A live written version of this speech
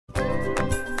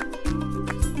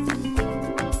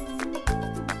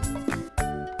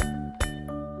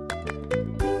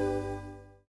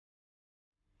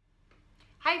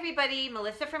Hi everybody,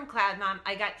 Melissa from CloudMom.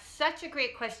 I got such a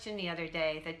great question the other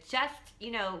day that just,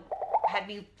 had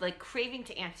me like craving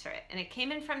to answer it. And it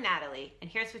came in from Natalie,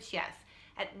 and here's what she asked.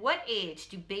 At what age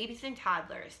do babies and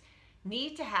toddlers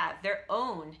need to have their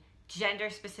own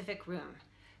gender-specific room?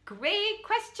 Great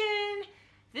question.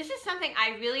 This is something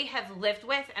I really have lived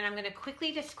with, and I'm going to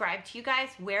quickly describe to you guys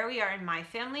where we are in my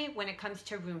family when it comes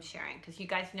to room sharing, because you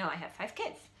guys know I have 5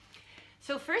 kids.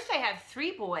 So first I have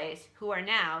 3 boys who are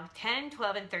now 10,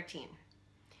 12, and 13.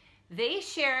 They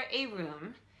share a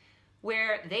room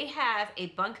where they have a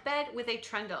bunk bed with a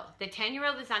trundle. The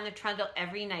 10-year-old is on the trundle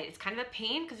every night. It's kind of a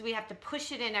pain because we have to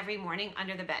push it in every morning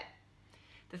under the bed.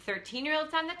 The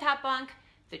 13-year-old's on the top bunk.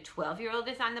 The 12-year-old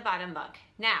is on the bottom bunk.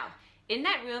 Now, in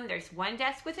that room, there's one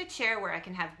desk with a chair where I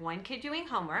can have one kid doing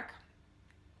homework.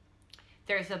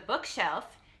 There's a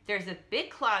bookshelf. There's a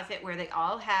big closet where they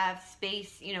all have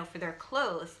space, for their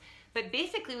clothes. But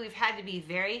basically, we've had to be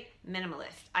very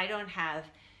minimalist. I don't have,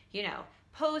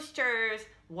 posters,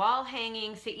 wall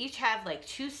hangings. They each have like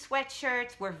 2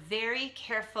 sweatshirts. We're very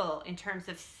careful in terms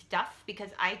of stuff because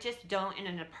I just don't, in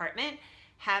an apartment,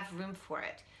 have room for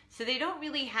it. So they don't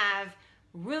really have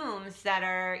rooms that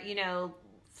are,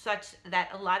 such that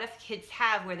a lot of kids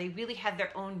have, where they really have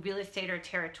their own real estate or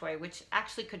territory, which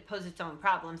actually could pose its own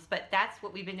problems, but that's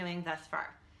what we've been doing thus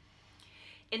far.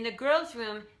 In the girls'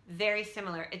 room, very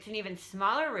similar. It's an even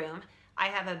smaller room. I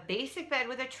have a basic bed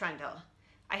with a trundle.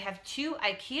 I have 2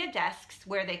 IKEA desks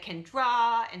where they can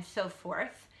draw and so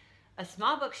forth, a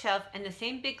small bookshelf, and the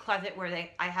same big closet where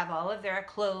I have all of their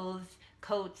clothes,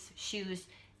 coats, shoes,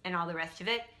 and all the rest of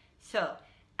it. So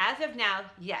as of now,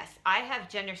 yes, I have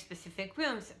gender-specific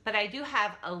rooms, but I do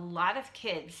have a lot of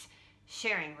kids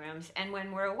sharing rooms. And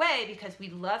when we're away, because we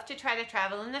love to try to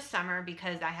travel in the summer,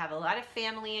 because I have a lot of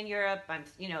family in Europe, I'm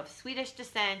of Swedish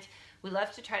descent, we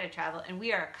love to try to travel, and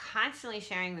we are constantly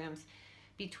sharing rooms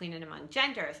between and among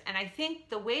genders. And I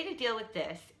think the way to deal with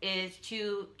this is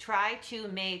to try to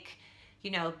make,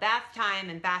 bath time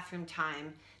and bathroom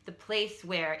time the place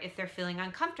where, if they're feeling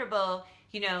uncomfortable,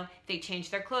 they change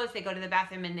their clothes, they go to the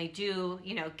bathroom, and they do,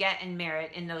 get and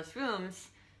merit in those rooms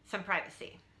some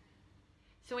privacy.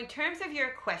 So in terms of your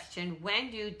question, when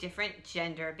do different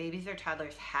gender babies or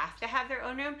toddlers have to have their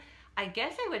own room? I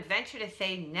guess I would venture to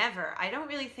say never. I don't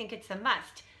really think it's a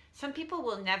must. Some people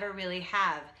will never really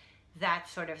have that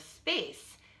sort of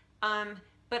space.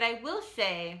 But I will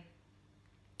say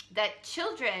that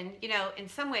children, in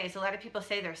some ways, a lot of people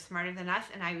say they're smarter than us,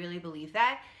 and I really believe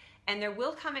that. And there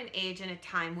will come an age and a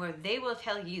time where they will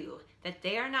tell you that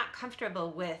they are not comfortable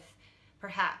with,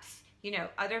 perhaps,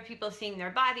 other people seeing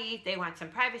their body. They want some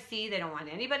privacy. They don't want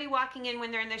anybody walking in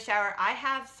when they're in the shower. I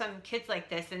have some kids like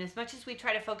this, and as much as we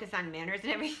try to focus on manners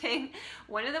and everything,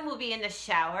 one of them will be in the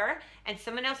shower, and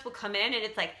someone else will come in, and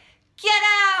it's like, get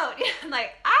out! I'm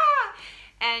like, ah!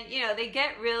 And, they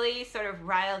get really sort of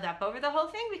riled up over the whole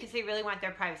thing because they really want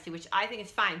their privacy, which I think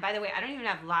is fine. By the way, I don't even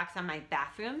have locks on my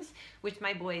bathrooms, which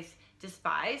my boys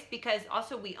despise, because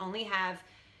also we only have,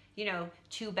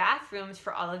 2 bathrooms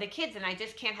for all of the kids, and I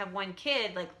just can't have one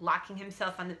kid like locking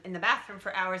himself in the bathroom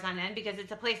for hours on end because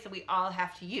it's a place that we all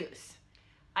have to use.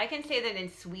 I can say that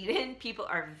in Sweden, people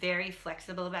are very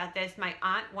flexible about this. My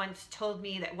aunt once told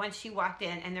me that once she walked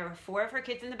in and there were 4 of her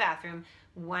kids in the bathroom,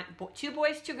 2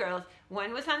 boys, 2 girls,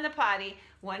 one was on the potty,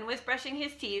 one was brushing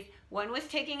his teeth, one was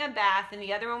taking a bath, and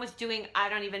the other one was doing I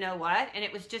don't even know what, and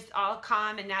it was just all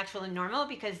calm and natural and normal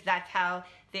because that's how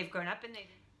they've grown up,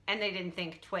 and they didn't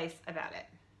think twice about it.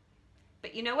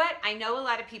 But you know what? I know a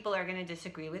lot of people are going to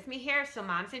disagree with me here, so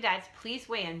moms and dads, please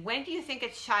weigh in. When do you think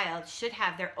a child should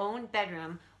have their own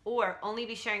bedroom or only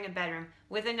be sharing a bedroom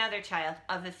with another child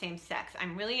of the same sex?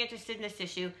 I'm really interested in this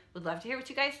issue. Would love to hear what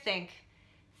you guys think.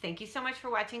 Thank you so much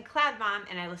for watching CloudMom,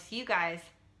 and I will see you guys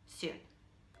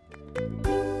soon.